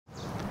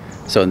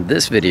So in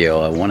this video,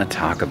 I want to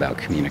talk about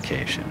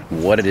communication,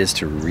 what it is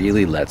to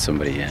really let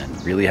somebody in,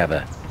 really have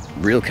a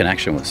real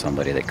connection with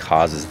somebody that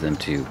causes them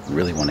to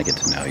really want to get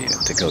to know you,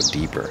 to go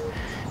deeper.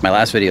 My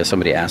last video,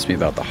 somebody asked me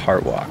about the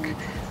heart walk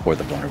or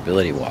the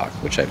vulnerability walk,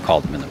 which I've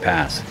called them in the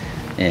past.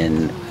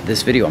 In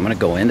this video, I'm going to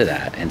go into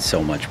that and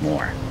so much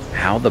more.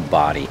 How the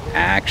body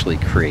actually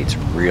creates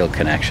real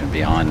connection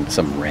beyond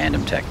some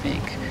random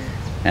technique,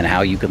 and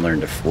how you can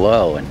learn to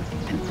flow and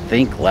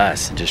think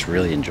less and just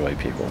really enjoy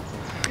people.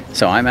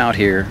 So I'm out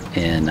here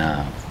in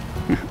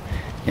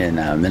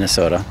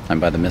Minnesota. I'm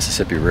by the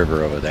Mississippi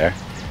River over there.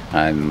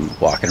 I'm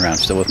walking around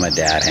still with my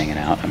dad, hanging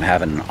out. I'm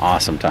having an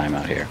awesome time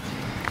out here.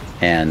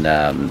 And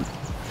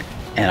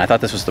I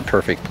thought this was the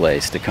perfect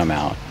place to come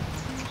out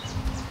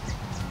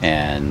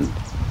and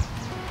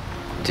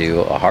do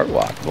a heart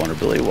walk,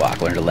 vulnerability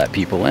walk, learn to let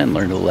people in,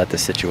 learn to let the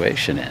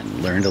situation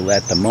in, learn to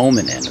let the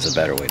moment in is a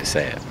better way to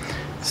say it.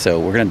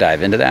 So we're going to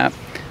dive into that.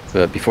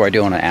 But before I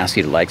do, I want to ask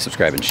you to like,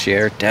 subscribe, and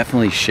share.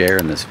 Definitely share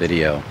in this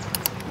video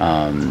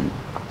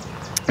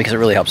because it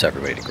really helps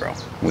everybody to grow.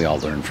 We all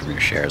learn from your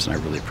shares, and I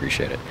really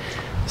appreciate it.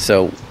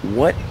 So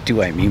what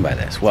do I mean by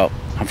this? Well,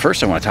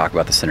 first I want to talk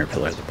about the center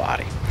pillar of the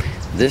body.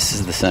 This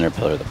is the center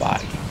pillar of the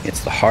body.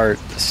 It's the heart,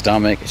 the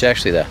stomach. It's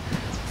actually the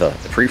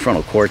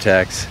prefrontal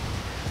cortex,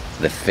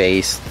 the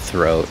face, the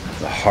throat,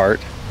 the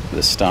heart,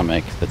 the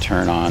stomach, the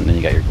turn on, then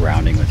you got your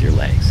grounding with your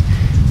legs.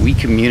 We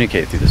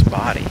communicate through this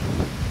body.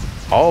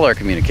 All our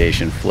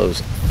communication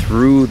flows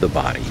through the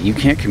body. You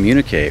can't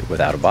communicate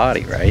without a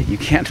body, right? You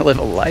can't live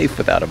a life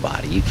without a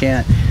body. You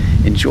can't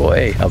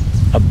enjoy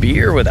a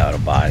beer without a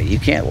body. You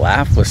can't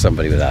laugh with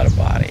somebody without a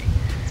body.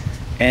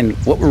 And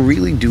what we're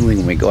really doing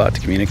when we go out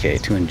to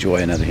communicate, to enjoy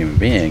another human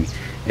being,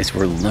 is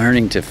we're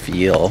learning to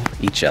feel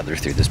each other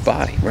through this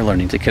body. We're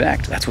learning to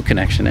connect. That's what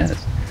connection is.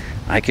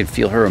 I can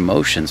feel her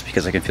emotions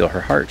because I can feel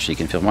her heart. She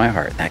can feel my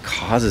heart. That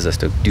causes us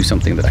to do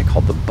something that I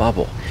call the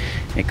bubble.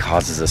 It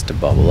causes us to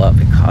bubble up.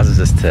 It causes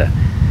us to,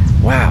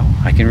 wow,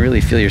 I can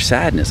really feel your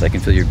sadness. I can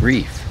feel your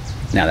grief.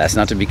 Now, that's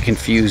not to be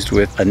confused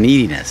with a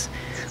neediness.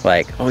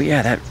 Like, oh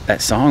yeah,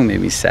 that song made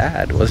me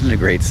sad. Wasn't it a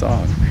great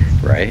song,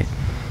 right?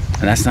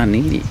 And that's not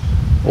needy.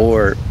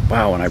 Or,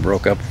 wow, when I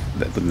broke up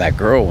with that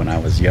girl when I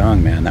was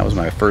young, man, that was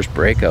my first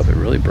breakup. It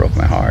really broke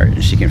my heart.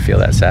 And she can feel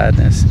that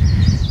sadness.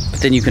 But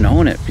then you can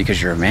own it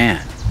because you're a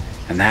man.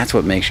 And that's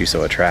what makes you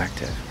so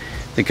attractive.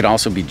 It can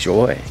also be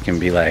joy. It can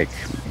be like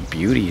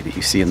beauty that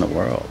you see in the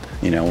world.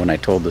 You know, when I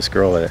told this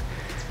girl that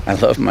I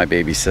love my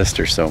baby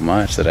sister so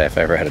much that if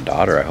I ever had a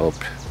daughter, I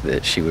hoped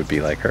that she would be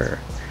like her.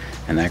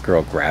 And that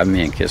girl grabbed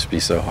me and kissed me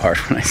so hard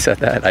when I said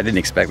that. I didn't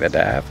expect that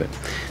to happen.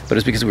 But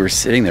it's because we were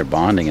sitting there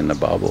bonding in the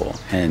bubble.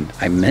 And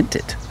I meant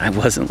it. I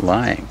wasn't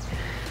lying.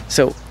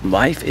 So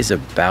life is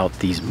about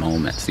these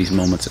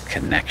moments of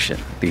connection,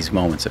 these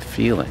moments of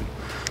feeling.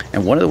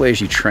 And one of the ways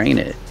you train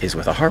it is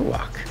with a heart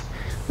walk,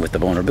 with the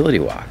vulnerability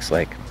walks.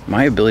 Like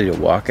my ability to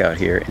walk out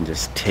here and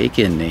just take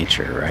in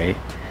nature, right?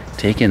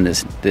 Take in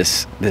this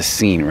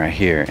scene right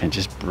here and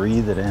just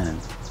breathe it in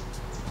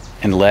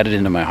and let it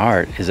into my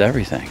heart is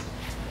everything.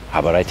 How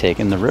about I take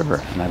in the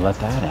river and I let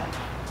that in?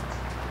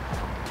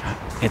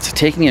 It's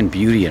taking in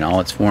beauty in all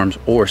its forms,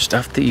 or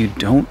stuff that you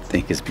don't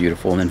think is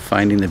beautiful and then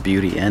finding the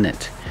beauty in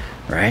it,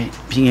 right?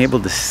 Being able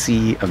to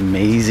see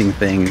amazing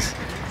things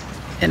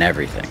in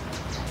everything.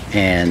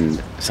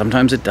 And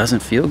sometimes it doesn't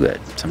feel good.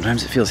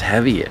 Sometimes it feels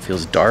heavy. It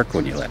feels dark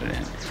when you let it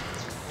in.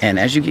 And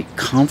as you get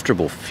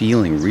comfortable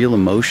feeling real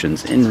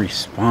emotions in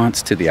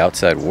response to the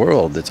outside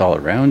world that's all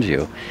around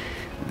you,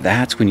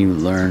 that's when you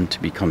learn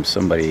to become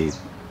somebody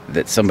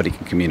that somebody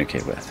can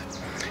communicate with.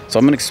 So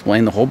I'm going to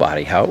explain the whole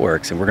body, how it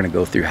works, and we're going to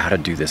go through how to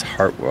do this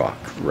heart walk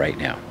right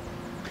now.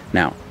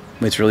 Now,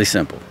 it's really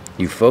simple.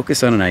 You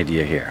focus on an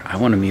idea here. I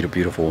want to meet a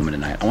beautiful woman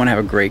tonight. I want to have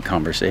a great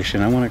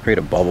conversation. I want to create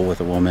a bubble with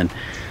a woman.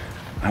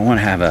 I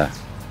want to have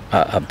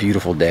a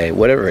beautiful day,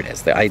 whatever it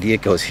is. The idea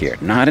goes here,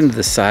 not into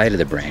the side of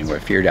the brain where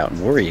fear, doubt,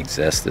 and worry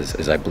exist,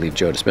 as I believe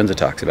Joe Dispenza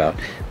talks about,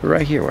 but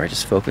right here where I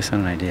just focus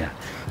on an idea.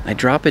 I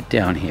drop it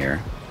down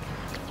here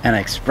and I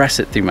express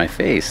it through my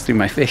face, through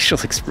my facial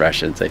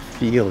expressions. I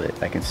feel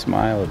it. I can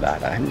smile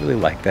about it. I really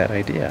like that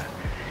idea.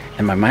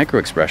 And my micro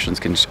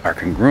expressions are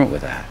congruent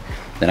with that.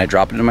 Then I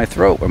drop it into my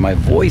throat where my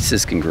voice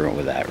is congruent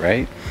with that,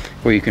 right?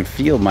 Where you can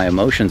feel my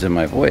emotions in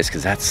my voice,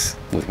 because that's,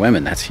 with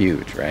women, that's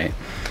huge, right?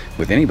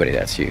 With anybody,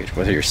 that's huge.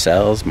 Whether you're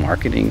sales,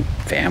 marketing,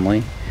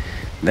 family.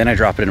 Then I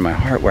drop it into my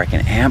heart where I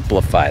can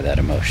amplify that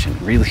emotion,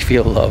 really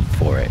feel love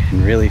for it,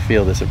 and really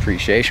feel this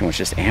appreciation, which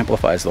just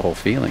amplifies the whole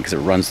feeling because it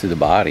runs through the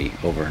body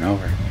over and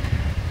over.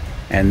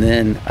 And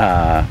then,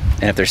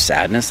 and if there's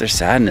sadness, there's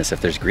sadness.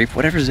 If there's grief,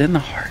 whatever's in the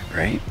heart,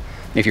 right?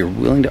 If you're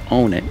willing to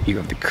own it, you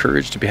have the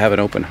courage to have an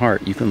open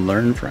heart, you can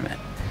learn from it.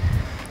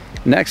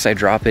 Next, I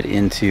drop it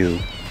into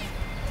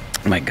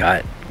my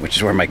gut, which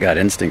is where my gut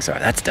instincts are.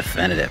 That's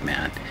definitive,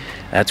 man.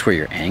 That's where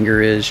your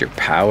anger is, your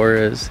power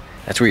is.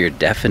 That's where your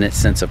definite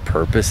sense of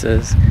purpose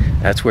is.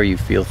 That's where you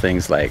feel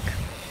things like,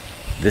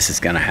 this is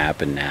gonna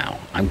happen now.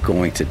 I'm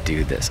going to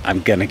do this.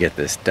 I'm gonna get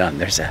this done.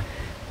 There's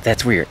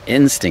That's where your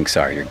instincts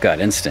are, your gut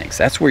instincts.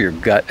 That's where your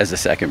gut as a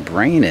second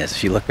brain is.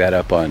 If you look that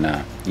up on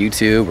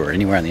YouTube or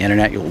anywhere on the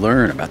internet, you'll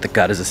learn about the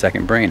gut as a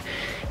second brain,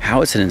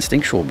 how it's an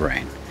instinctual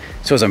brain.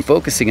 So as I'm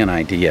focusing on an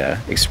idea,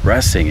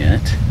 expressing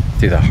it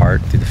through the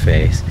heart, through the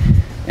face,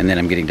 and then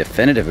I'm getting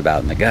definitive about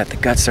it in the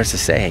gut starts to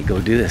say, hey, go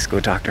do this, go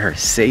talk to her,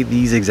 say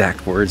these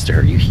exact words to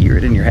her. You hear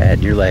it in your head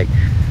and you're like,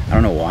 I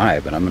don't know why,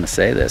 but I'm gonna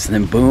say this. And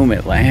then boom,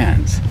 it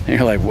lands. And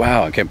you're like,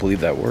 wow, I can't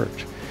believe that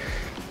worked.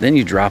 Then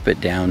you drop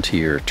it down to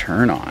your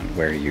turn on,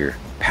 where your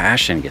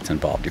passion gets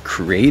involved, your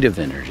creative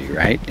energy,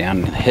 right? Down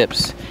in the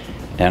hips,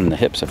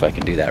 if I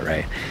can do that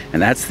right.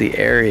 And that's the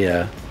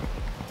area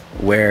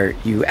where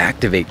you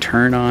activate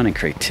turn on and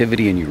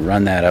creativity, and you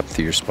run that up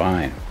through your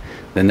spine.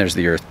 Then there's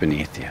the earth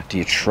beneath you. Do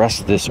you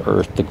trust this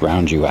earth to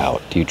ground you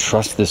out? Do you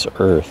trust this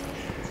earth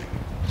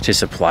to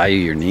supply you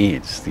your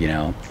needs? You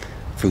know,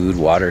 food,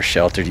 water,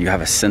 shelter. Do you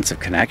have a sense of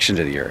connection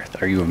to the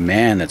earth? Are you a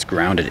man that's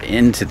grounded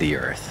into the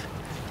earth?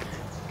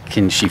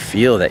 Can she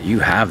feel that you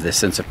have this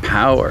sense of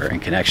power and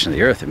connection to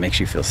the earth? It makes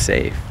you feel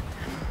safe.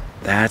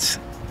 That's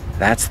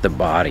the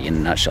body in a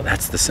nutshell.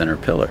 That's the center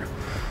pillar.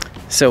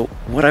 So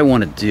what I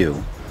want to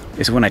do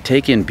is, when I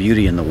take in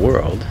beauty in the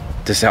world,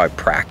 this is how I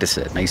practice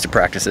it. And I used to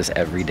practice this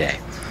every day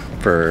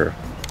for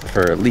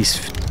at least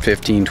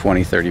 15,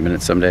 20, 30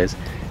 minutes some days.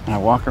 And I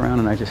walk around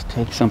and I just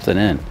take something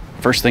in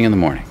first thing in the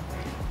morning.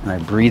 And I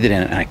breathe it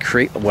in, and I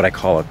create what I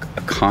call a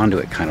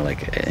conduit, kind of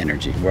like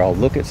energy, where I'll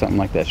look at something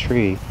like that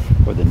tree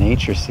or the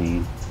nature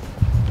scene,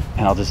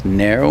 and I'll just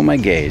narrow my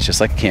gaze,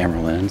 just like a camera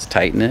lens,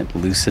 tighten it,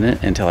 loosen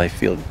it, until I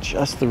feel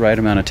just the right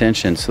amount of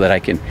tension, so that I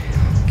can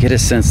get a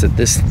sense that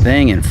this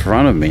thing in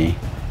front of me,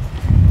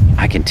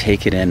 I can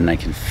take it in and I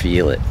can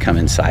feel it come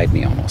inside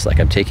me, almost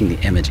like I'm taking the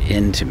image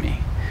into me.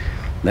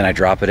 Then I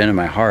drop it into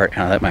my heart,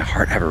 and I let my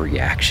heart have a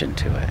reaction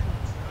to it.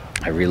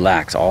 I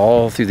relax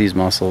all through these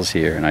muscles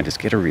here, and I just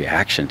get a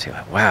reaction to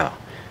it. Wow,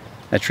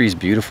 that tree's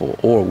beautiful.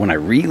 Or when I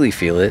really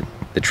feel it,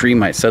 the tree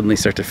might suddenly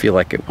start to feel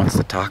like it wants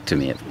to talk to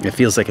me. It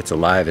feels like it's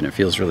alive, and it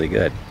feels really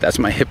good. That's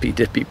my hippy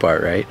dippy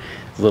part, right?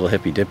 A little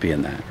hippy dippy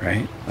in that,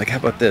 right? Like, how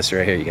about this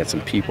right here? You got some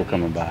people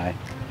coming by.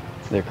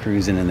 They're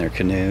cruising in their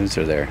canoes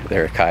or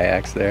their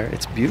kayaks there.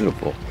 It's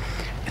beautiful.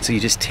 And so you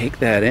just take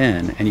that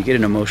in, and you get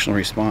an emotional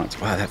response.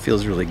 Wow, that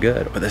feels really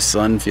good. Or the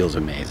sun feels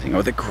amazing.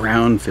 Or the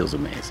ground feels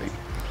amazing.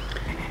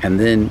 And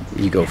then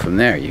you go from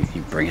there. You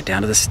bring it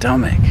down to the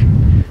stomach.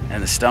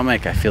 And the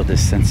stomach, I feel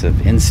this sense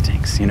of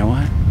instincts. You know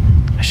what?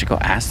 I should go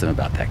ask them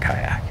about that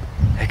kayak.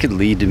 That could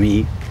lead to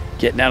me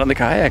getting out on the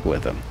kayak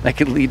with them. That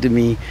could lead to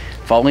me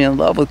falling in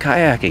love with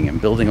kayaking and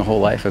building a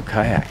whole life of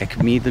kayak. It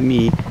could mean to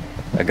me,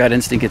 a gut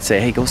instinct could say,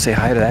 hey, go say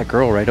hi to that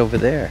girl right over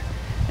there.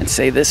 And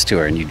say this to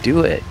her, and you do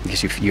it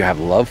because you have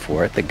love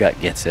for it. The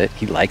gut gets it.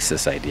 He likes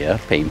this idea,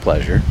 pain,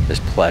 pleasure. There's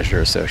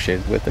pleasure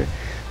associated with her.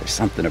 There's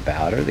something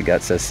about her. The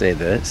gut says, say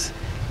this.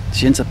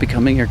 She ends up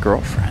becoming your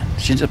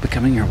girlfriend. She ends up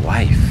becoming your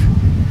wife.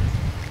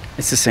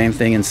 It's the same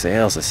thing in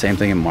sales, the same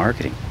thing in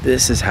marketing.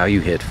 This is how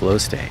you hit flow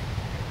state.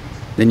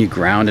 Then you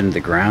ground into the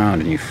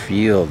ground, and you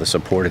feel the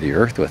support of the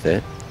earth with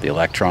it, the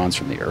electrons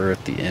from the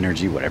earth, the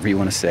energy, whatever you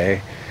want to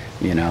say.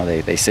 You know,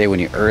 they say when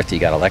you earth, you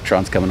got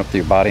electrons coming up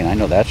through your body, and I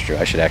know that's true.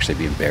 I should actually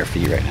be in bare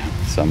feet right now,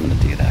 so I'm going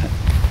to do that.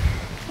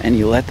 And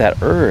you let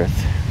that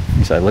earth,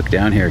 so I look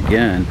down here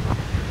again,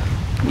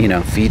 you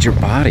know, feed your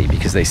body,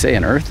 because they say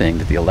in earthing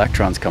that the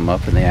electrons come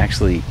up, and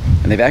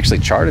they've actually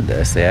charted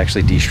this, they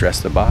actually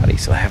de-stress the body.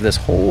 So I have this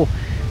whole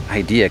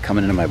idea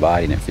coming into my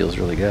body, and it feels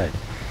really good.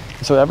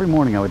 So every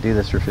morning I would do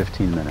this for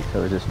 15 minutes. I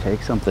would just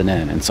take something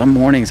in, and some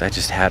mornings I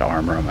just had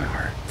armor on my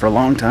heart. For a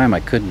long time I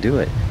couldn't do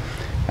it.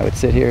 I would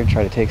sit here and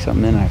try to take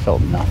something in, and I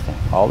felt nothing.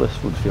 All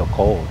this would feel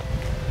cold.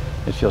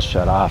 It'd feel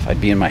shut off. I'd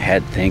be in my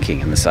head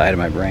thinking, and the side of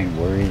my brain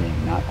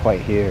worrying, not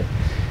quite here.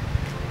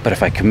 But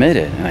if I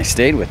committed and I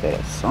stayed with it,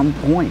 at some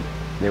point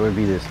there would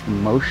be this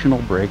emotional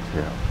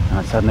breakthrough,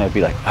 and suddenly I'd be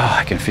like, oh,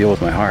 I can feel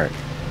with my heart.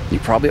 You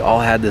probably all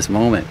had this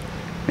moment.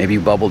 Maybe you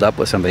bubbled up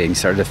with somebody and you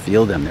started to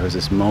feel them. There was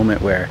this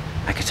moment where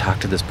I could talk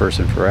to this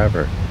person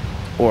forever.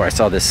 Or I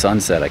saw this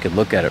sunset, I could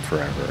look at it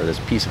forever, or this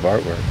piece of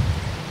artwork.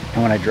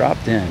 And when I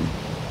dropped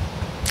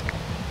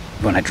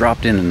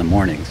in the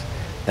mornings,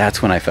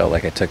 that's when I felt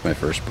like I took my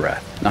first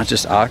breath. Not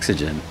just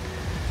oxygen,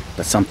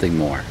 but something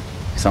more.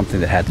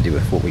 Something that had to do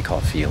with what we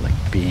call feeling,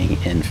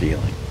 being in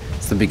feeling.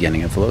 It's the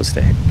beginning of flow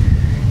state.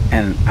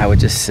 And I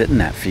would just sit in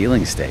that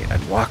feeling state.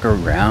 I'd walk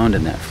around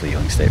in that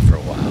feeling state for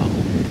a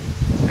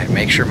while. I'd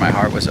make sure my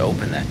heart was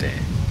open that day,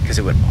 because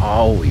it would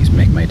always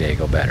make my day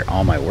go better.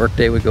 All my work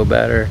day would go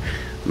better.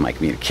 My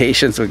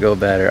communications would go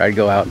better. I'd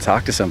go out and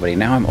talk to somebody.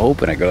 Now I'm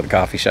open. I go to the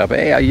coffee shop.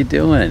 Hey, how you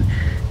doing?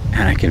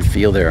 And I can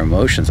feel their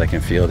emotions. I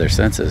can feel their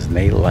senses. And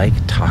they like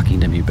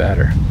talking to me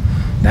better.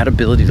 That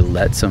ability to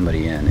let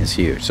somebody in is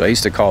huge. So I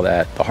used to call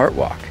that the heart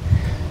walk.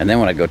 And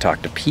then when I go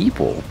talk to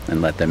people and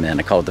let them in,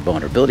 I call it the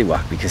vulnerability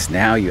walk, because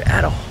now you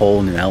add a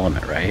whole new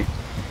element, right?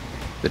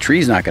 The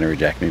tree's not going to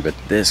reject me, but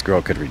this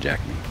girl could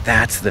reject me.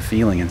 That's the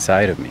feeling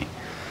inside of me.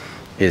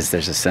 There's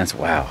a sense,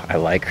 wow, I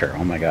like her.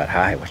 Oh my God,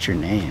 hi, what's your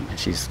name? And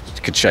she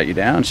could shut you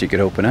down. She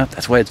could open up.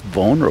 That's why it's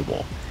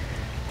vulnerable.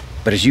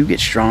 But as you get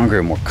stronger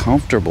and more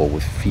comfortable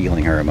with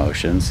feeling her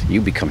emotions,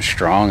 you become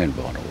strong and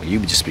vulnerable. You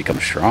just become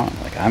strong.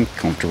 Like, I'm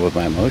comfortable with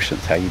my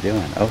emotions. How you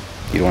doing? Oh,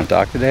 you don't want to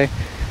talk today?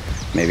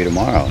 Maybe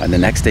tomorrow. And the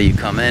next day you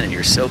come in and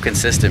you're so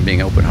consistent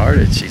being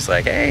open-hearted. She's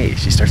like, hey,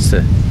 she starts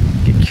to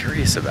get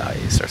curious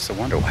about you. Starts to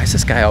wonder, why is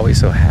this guy always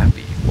so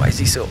happy? Why is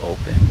he so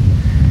open?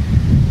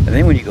 And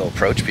then when you go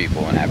approach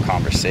people and have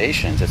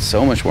conversations, it's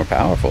so much more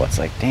powerful. It's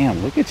like, damn,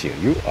 look at you.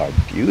 You are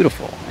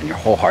beautiful. And your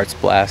whole heart's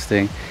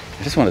blasting.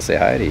 I just want to say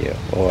hi to you.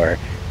 Or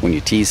when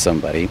you tease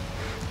somebody,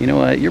 you know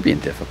what, you're being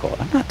difficult.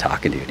 I'm not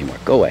talking to you anymore.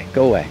 Go away,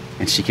 go away.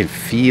 And she can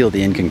feel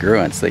the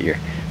incongruence that you're,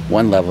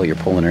 one level you're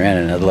pulling her in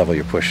and another level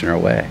you're pushing her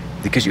away,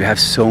 because you have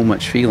so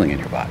much feeling in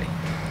your body.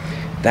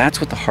 That's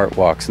what the heart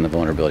walks and the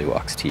vulnerability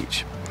walks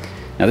teach.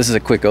 Now, this is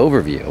a quick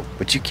overview,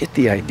 but you get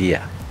the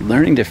idea.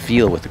 Learning to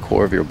feel with the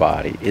core of your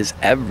body is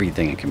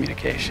everything in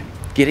communication.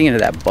 Getting into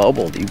that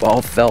bubble that you've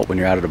all felt when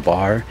you're out at a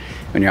bar,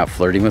 when you're out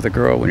flirting with a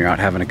girl, when you're out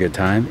having a good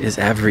time, is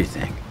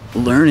everything.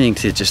 Learning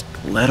to just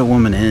let a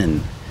woman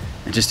in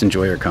and just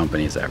enjoy her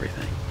company is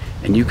everything.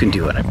 And you can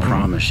do it, I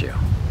promise you.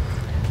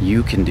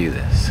 You can do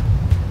this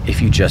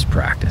if you just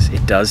practice.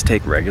 It does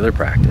take regular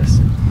practice.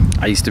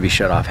 I used to be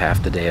shut off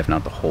half the day, if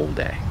not the whole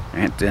day.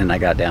 And then I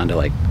got down to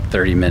like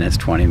 30 minutes,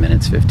 20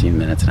 minutes, 15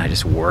 minutes, and I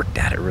just worked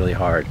at it really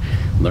hard,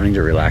 learning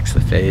to relax the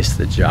face,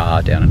 the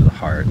jaw, down into the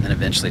heart, and then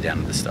eventually down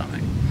to the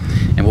stomach.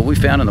 And what we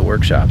found in the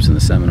workshops and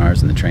the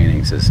seminars and the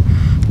trainings is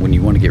when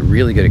you want to get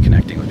really good at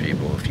connecting with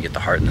people, if you get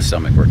the heart and the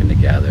stomach working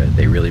together,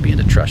 they really begin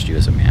to trust you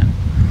as a man.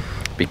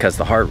 Because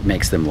the heart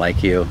makes them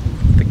like you,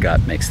 the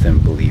gut makes them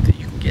believe that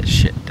you can get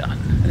shit done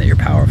and that you're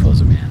powerful as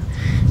a man.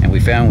 And we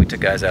found, we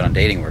took guys out on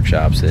dating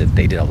workshops, that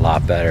they did a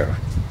lot better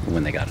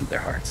when they got into their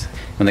hearts.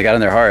 When they got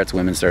in their hearts,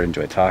 women started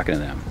to enjoy talking to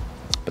them,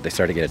 but they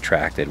started to get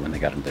attracted when they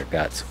got into their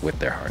guts with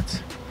their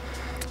hearts.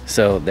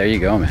 So there you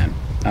go, man.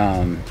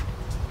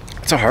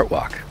 It's a heart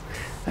walk.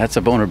 That's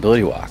a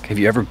vulnerability walk. Have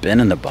you ever been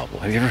in the bubble?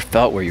 Have you ever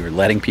felt where you were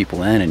letting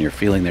people in and you're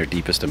feeling their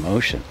deepest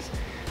emotions?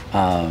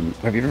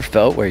 Have you ever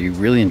felt where you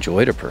really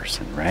enjoyed a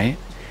person, right?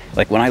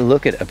 Like when I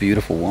look at a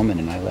beautiful woman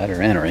and I let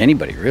her in, or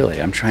anybody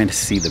really, I'm trying to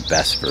see the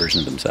best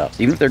version of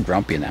themselves. Even if they're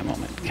grumpy in that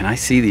moment, can I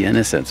see the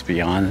innocence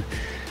beyond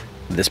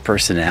this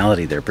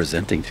personality they're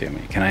presenting to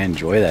me? Can I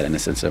enjoy that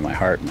innocence in my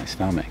heart and my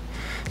stomach?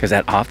 Because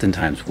that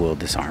oftentimes will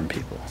disarm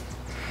people.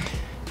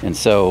 And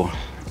so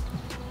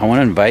I want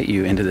to invite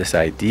you into this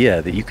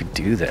idea that you could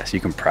do this,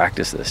 you can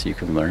practice this, you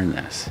can learn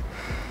this.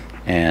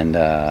 And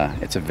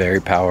it's a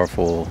very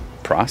powerful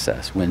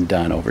process when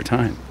done over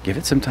time. Give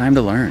it some time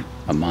to learn,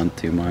 a month,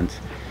 2 months,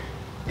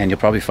 and you'll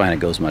probably find it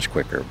goes much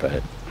quicker,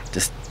 but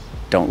just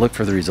don't look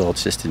for the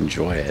results, just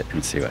enjoy it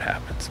and see what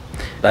happens.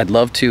 I'd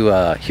love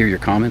to hear your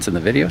comments in the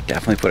video.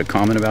 Definitely put a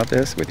comment about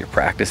this with your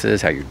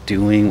practices, how you're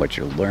doing, what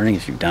you're learning,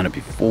 if you've done it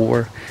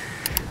before.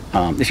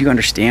 If you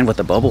understand what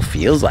the bubble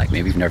feels like,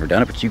 maybe you've never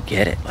done it, but you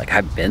get it. Like,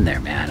 I've been there,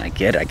 man. I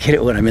get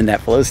it when I'm in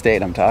that flow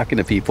state. I'm talking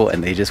to people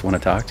and they just want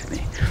to talk to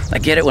me. I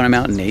get it when I'm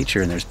out in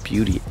nature and there's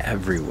beauty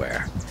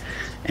everywhere.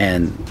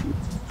 And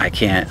I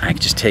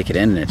just take it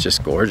in and it's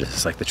just gorgeous.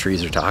 It's like the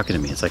trees are talking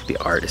to me. It's like the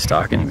art is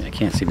talking to me. I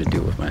can't seem to do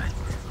it with my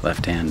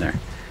left hand there.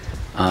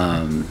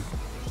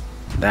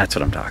 That's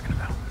what I'm talking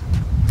about.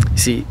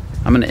 See,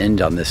 I'm going to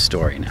end on this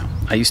story now.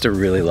 I used to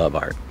really love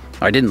art.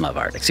 I didn't love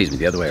art, excuse me,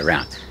 the other way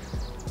around.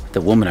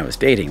 The woman I was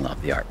dating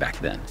loved the art back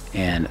then,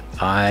 and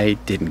I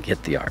didn't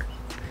get the art.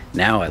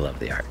 Now I love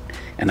the art.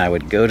 And I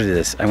would go to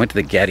this, I went to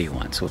the Getty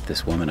once with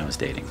this woman I was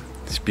dating.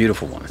 This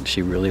beautiful woman.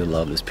 She really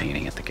loved this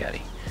painting at the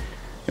Getty.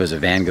 It was a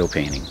Van Gogh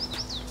painting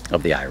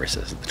of the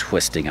irises, the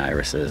twisting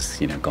irises,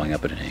 you know, going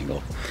up at an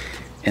angle.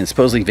 And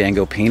supposedly Van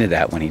Gogh painted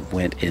that when he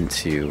went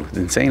into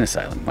the insane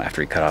asylum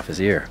after he cut off his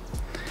ear.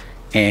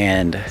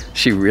 And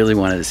she really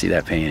wanted to see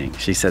that painting.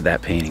 She said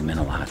that painting meant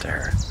a lot to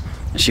her.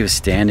 And she was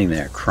standing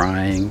there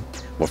crying.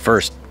 Well,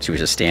 first she was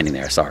just standing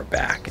there. I saw her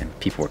back and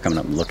people were coming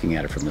up and looking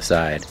at her from the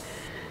side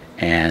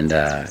and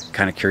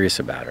kind of curious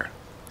about her,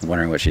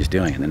 wondering what she's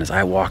doing. And then as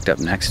I walked up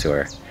next to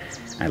her,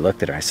 I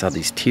looked at her, I saw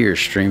these tears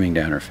streaming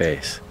down her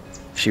face.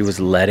 She was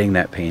letting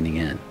that painting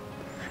in.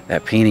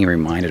 That painting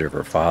reminded her of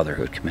her father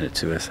who had committed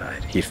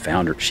suicide. She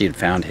had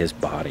found his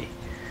body.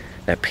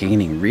 That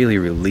painting really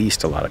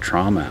released a lot of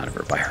trauma out of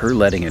her by her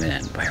letting it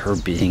in, by her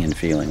being and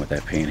feeling with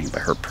that painting,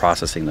 by her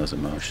processing those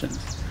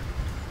emotions.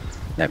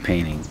 That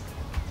painting,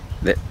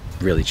 that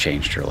really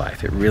changed her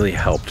life. It really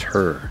helped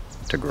her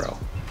to grow.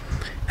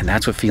 And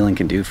that's what feeling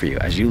can do for you.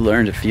 As you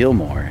learn to feel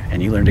more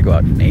and you learn to go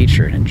out in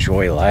nature and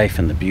enjoy life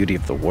and the beauty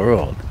of the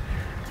world,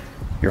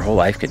 your whole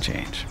life can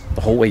change.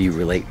 The whole way you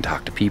relate and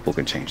talk to people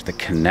can change. The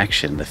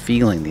connection, the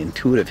feeling, the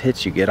intuitive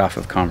hits you get off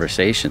of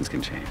conversations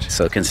can change.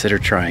 So consider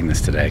trying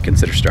this today.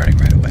 Consider starting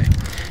right away.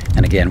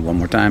 And again, one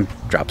more time,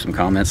 drop some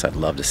comments. I'd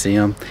love to see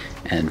them.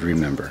 And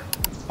remember,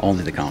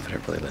 only the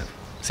confident really live.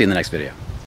 See you in the next video.